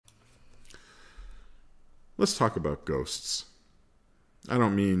Let's talk about ghosts. I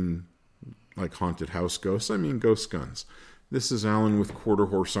don't mean like haunted house ghosts. I mean ghost guns. This is Alan with Quarter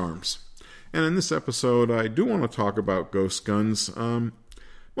Horse Arms. And in this episode, I do want to talk about ghost guns,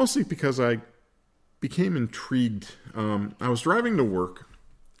 mostly because I became intrigued. I was driving to work,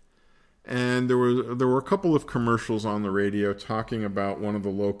 and there were a couple of commercials on the radio talking about one of the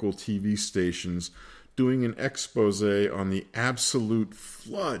local TV stations doing an expose on the absolute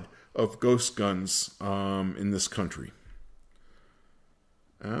flood of ghost guns in this country.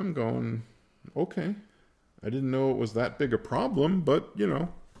 And I'm going, okay. I didn't know it was that big a problem, but,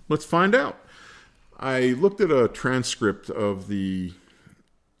 let's find out. I looked at a transcript of the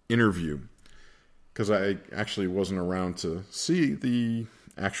interview because I actually wasn't around to see the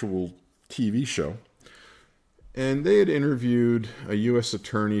actual TV show. And they had interviewed a U.S.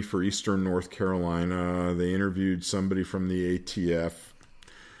 attorney for Eastern North Carolina. They interviewed somebody from the ATF.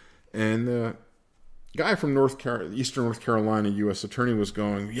 And the guy from Eastern North Carolina, U.S. attorney, was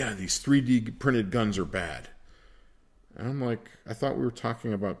going, yeah, these 3D printed guns are bad. And I'm like, I thought we were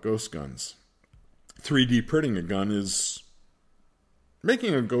talking about ghost guns. 3D printing a gun is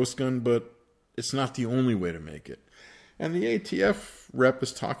making a ghost gun, but it's not the only way to make it. And the ATF rep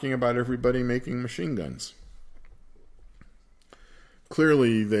is talking about everybody making machine guns.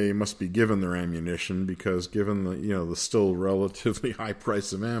 Clearly, they must be given their ammunition because given the still relatively high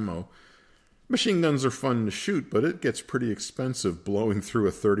price of ammo, machine guns are fun to shoot, but it gets pretty expensive blowing through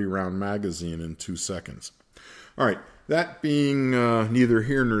a 30-round magazine in 2 seconds. All right, that being neither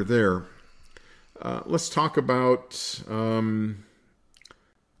here nor there, let's talk about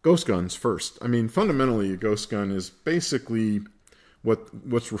ghost guns first. I mean, fundamentally, a ghost gun is basically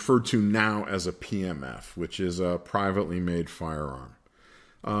what's referred to now as a PMF, which is a privately made firearm.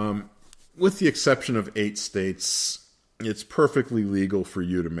 With the exception of 8 states, it's perfectly legal for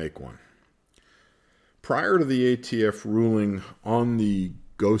you to make one. Prior to the ATF ruling on the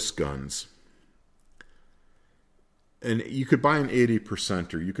ghost guns, and you could buy an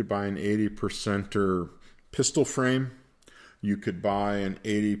 80%er. You could buy an 80%er pistol frame. You could buy an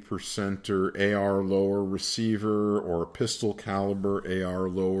 80%er AR lower receiver or a pistol caliber AR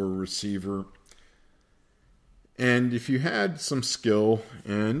lower receiver. And if you had some skill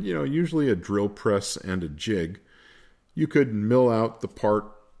and, usually a drill press and a jig, you could mill out the part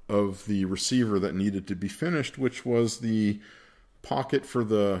of the receiver that needed to be finished, which was the pocket for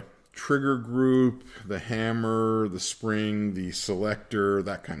the trigger group, the hammer, the spring, the selector,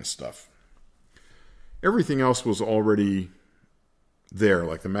 that kind of stuff. Everything else was already there,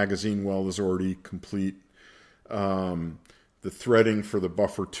 like the magazine weld is already complete. The threading for the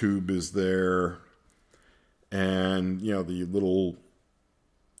buffer tube is there. And, the little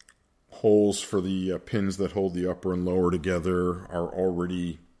holes for the pins that hold the upper and lower together are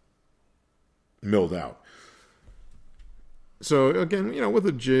already milled out. So again, with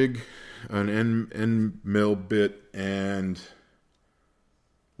a jig, an end mill bit, and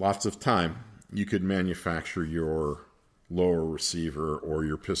lots of time, you could manufacture your lower receiver or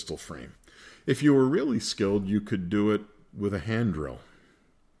your pistol frame. If you were really skilled, you could do it with a hand drill.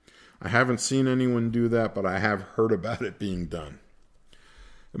 I haven't seen anyone do that, but I have heard about it being done.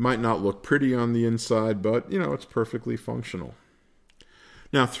 It might not look pretty on the inside, but, it's perfectly functional.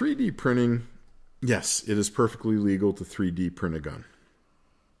 Now, 3D printing, yes, it is perfectly legal to 3D print a gun.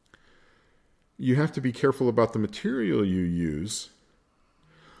 You have to be careful about the material you use,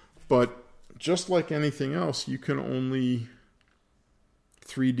 but just like anything else, you can only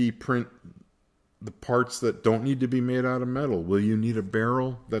 3D print the parts that don't need to be made out of metal. Will you need a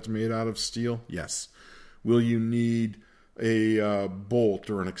barrel that's made out of steel? Yes. Will you need a bolt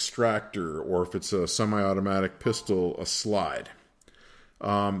or an extractor, or if it's a semi-automatic pistol, a slide?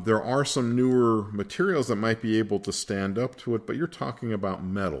 There are some newer materials that might be able to stand up to it, but you're talking about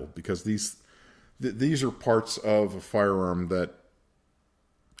metal because these are parts of a firearm that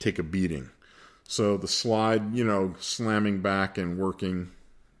take a beating. So the slide, slamming back and working,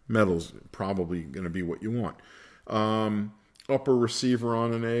 metal's probably going to be what you want. Upper receiver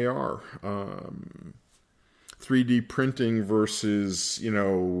on an AR. 3D printing versus,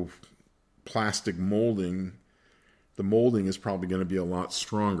 plastic molding. The molding is probably going to be a lot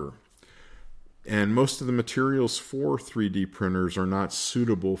stronger. And most of the materials for 3D printers are not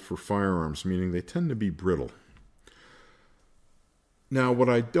suitable for firearms, meaning they tend to be brittle. Now, what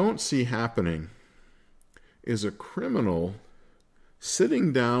I don't see happening is a criminal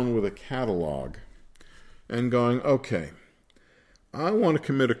sitting down with a catalog and going, okay, I want to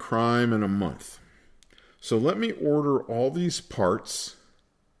commit a crime in a month. So let me order all these parts.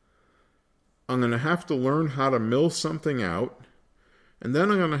 I'm going to have to learn how to mill something out. And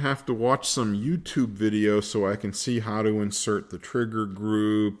then I'm going to have to watch some YouTube video so I can see how to insert the trigger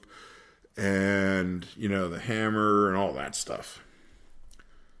group and, the hammer and all that stuff.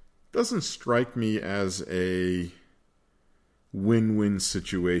 Doesn't strike me as a win-win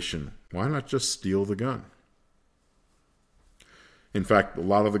situation. Why not just steal the gun? In fact, a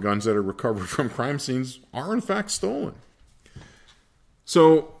lot of the guns that are recovered from crime scenes are in fact stolen.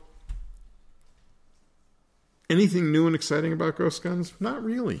 So, anything new and exciting about ghost guns? Not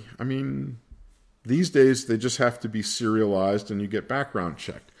really. I mean, these days they just have to be serialized and you get background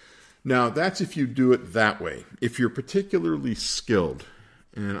checked. Now, that's if you do it that way. If you're particularly skilled,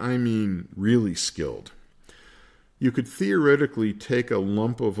 and I mean really skilled, you could theoretically take a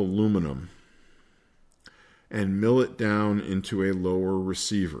lump of aluminum and mill it down into a lower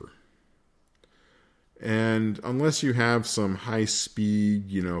receiver. And unless you have some high-speed,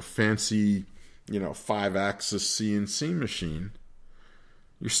 fancy, 5-axis CNC machine,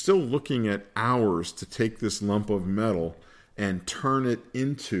 you're still looking at hours to take this lump of metal and turn it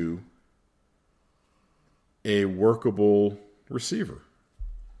into a workable receiver.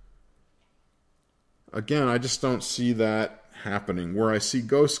 Again, I just don't see that happening. Where I see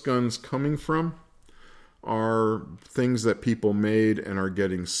ghost guns coming from are things that people made and are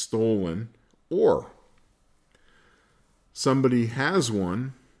getting stolen, or somebody has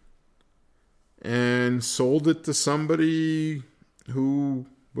one and sold it to somebody who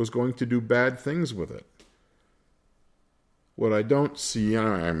was going to do bad things with it. What I don't see, and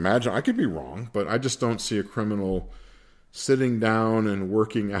I imagine, I could be wrong, but I just don't see a criminal sitting down and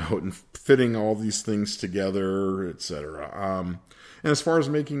working out and fitting all these things together, etc. And as far as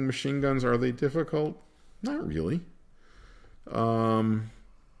making machine guns, are they difficult? Not really.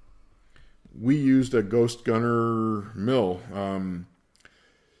 We used a Ghost Gunner mill.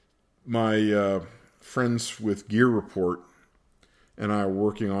 My friends with Gear Report and I were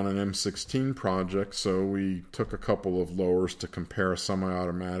working on an M16 project, so we took a couple of lowers to compare a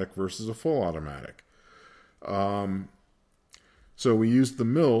semi-automatic versus a full automatic. So we used the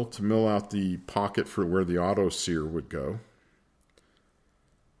mill to mill out the pocket for where the auto sear would go.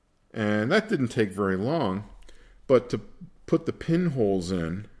 And that didn't take very long, but to put the pinholes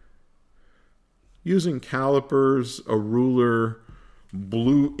in, using calipers, a ruler,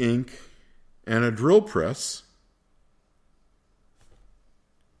 blue ink, and a drill press,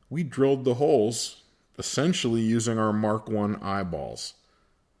 we drilled the holes essentially using our Mark I eyeballs.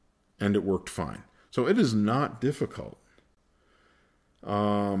 And it worked fine. So it is not difficult.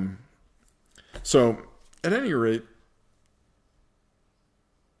 So at any rate,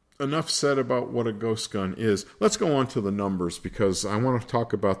 enough said about what a ghost gun is. Let's go on to the numbers, because I want to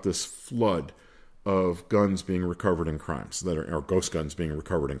talk about this flood of guns being recovered in crimes, or ghost guns being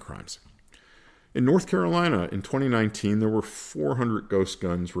recovered in crimes. In North Carolina, in 2019, there were 400 ghost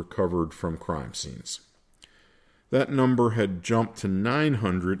guns recovered from crime scenes. That number had jumped to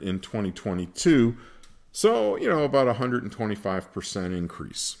 900 in 2022, so, about a 125%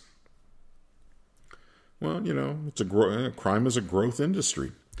 increase. Well, it's crime is a growth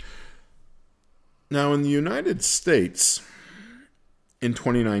industry. Now, in the United States, in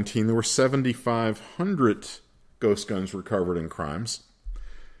 2019, there were 7,500 ghost guns recovered in crimes,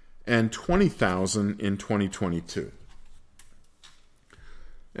 and 20,000 in 2022.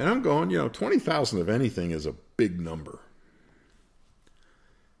 And I'm going, 20,000 of anything is a big number.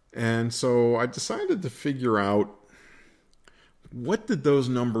 And so I decided to figure out, what did those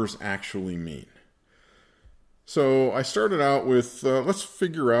numbers actually mean? So I started out with, let's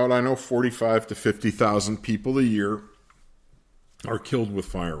figure out, I know 45 to 50,000 people a year are killed with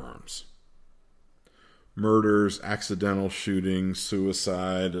firearms. Murders, accidental shootings,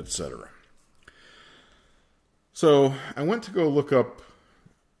 suicide, etc. So I went to go look up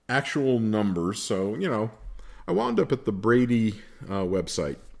actual numbers. So, I wound up at the Brady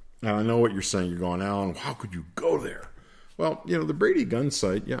website. Now, I know what you're saying. You're going, Alan, how could you go there? Well, the Brady gun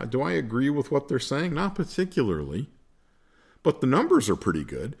site, yeah, do I agree with what they're saying? Not particularly. But the numbers are pretty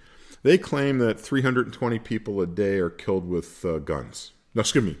good. They claim that 320 people a day are killed with guns. No,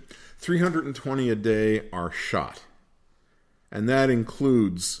 excuse me. 320 a day are shot. And that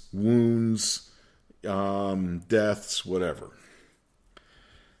includes wounds, deaths, whatever.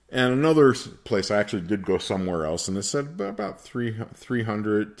 And another place, I actually did go somewhere else, and it said about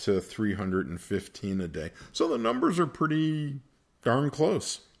 300 to 315 a day. So the numbers are pretty darn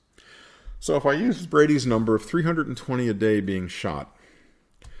close. So if I use Brady's number of 320 a day being shot,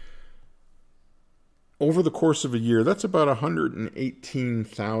 over the course of a year, that's about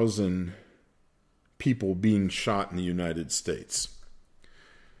 118,000 people being shot in the United States.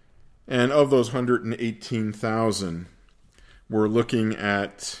 And of those 118,000, we're looking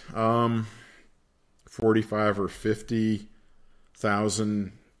at 45 or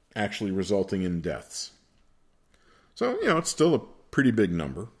 50,000 actually resulting in deaths. So, it's still a pretty big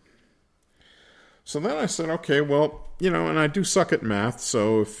number. So then I said, okay, well, and I do suck at math,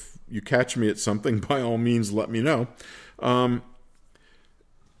 so if you catch me at something, by all means, let me know.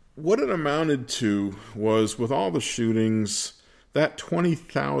 What it amounted to was, with all the shootings, that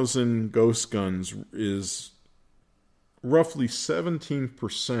 20,000 ghost guns is roughly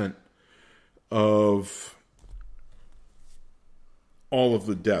 17% of all of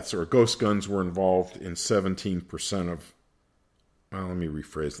the deaths, or ghost guns were involved in 17% of, well, let me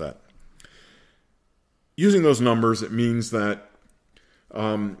rephrase that. Using those numbers, it means that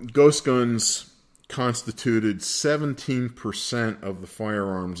ghost guns constituted 17% of the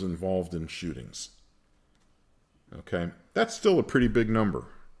firearms involved in shootings. Okay, that's still a pretty big number.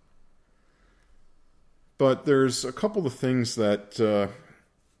 But there's a couple of things that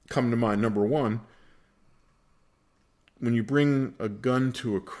come to mind. Number one, when you bring a gun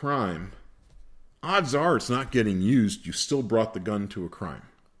to a crime, odds are it's not getting used. You still brought the gun to a crime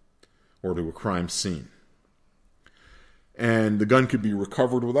or to a crime scene. And the gun could be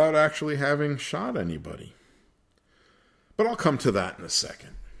recovered without actually having shot anybody. But I'll come to that in a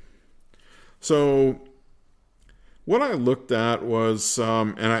second. So what I looked at was,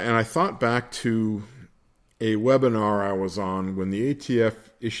 and I thought back to a webinar I was on when the ATF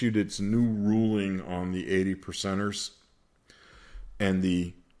issued its new ruling on the 80%ers and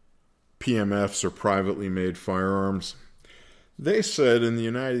the PMFs, or privately made firearms. They said in the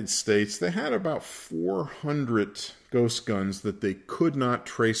United States they had about 400 ghost guns that they could not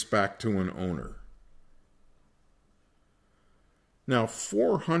trace back to an owner. Now,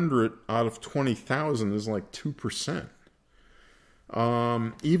 400 out of 20,000 is like 2%.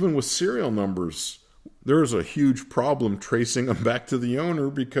 Even with serial numbers, there's a huge problem tracing them back to the owner,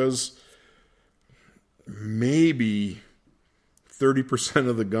 because maybe 30%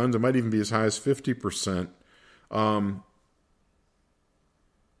 of the guns, it might even be as high as 50%,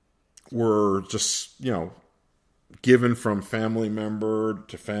 were just, given from family member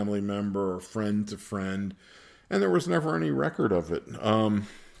to family member or friend to friend, and there was never any record of it.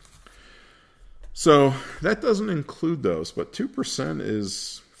 So that doesn't include those, but 2%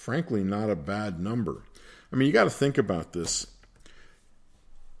 is frankly not a bad number. I mean, you got to think about this.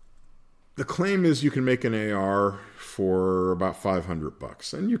 The claim is you can make an AR for about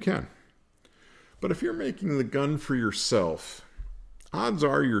 $500, and you can. But if you're making the gun for yourself, odds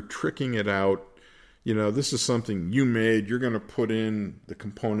are you're tricking it out. This is something you made. You're going to put in the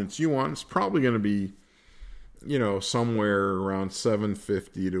components you want. It's probably going to be, somewhere around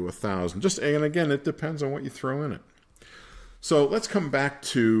 $750 to $1,000. And again, it depends on what you throw in it. So let's come back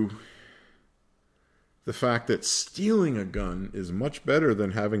to the fact that stealing a gun is much better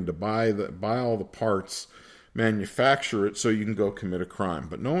than having to buy all the parts, manufacture it so you can go commit a crime.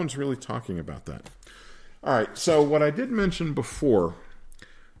 But no one's really talking about that. All right, so what I did mention before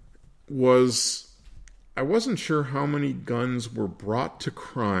was I wasn't sure how many guns were brought to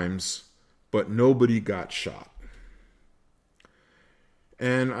crimes, but nobody got shot.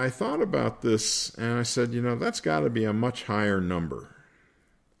 And I thought about this, and I said, that's got to be a much higher number.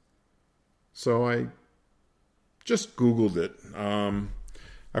 So I just Googled it.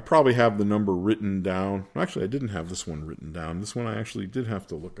 I probably have the number written down. Actually, I didn't have this one written down. This one I actually did have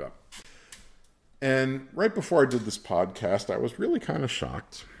to look up. And right before I did this podcast, I was really kind of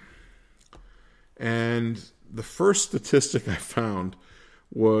shocked. And the first statistic I found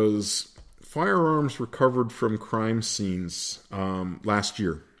was firearms recovered from crime scenes last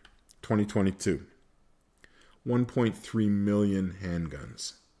year, 2022. 1.3 million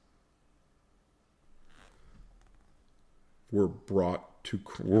handguns were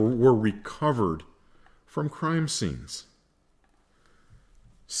were recovered from crime scenes.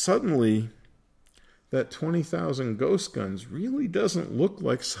 Suddenly, that 20,000 ghost guns really doesn't look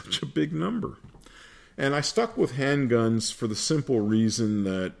like such a big number. And I stuck with handguns for the simple reason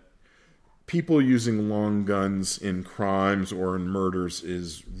that people using long guns in crimes or in murders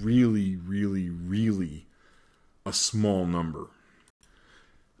is really, really, really a small number.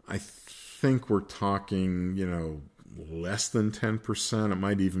 I think we're talking, less than 10%. It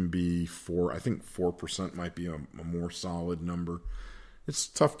might even be 4%. I think 4% might be a more solid number. It's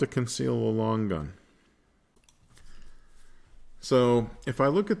tough to conceal a long gun. So if I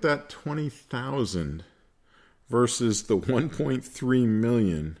look at that 20,000 versus the 1.3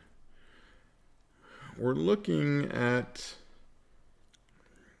 million, we're looking at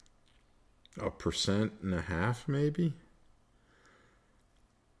 1.5% maybe.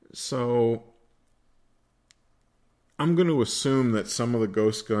 So I'm going to assume that some of the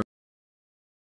Ghost Gun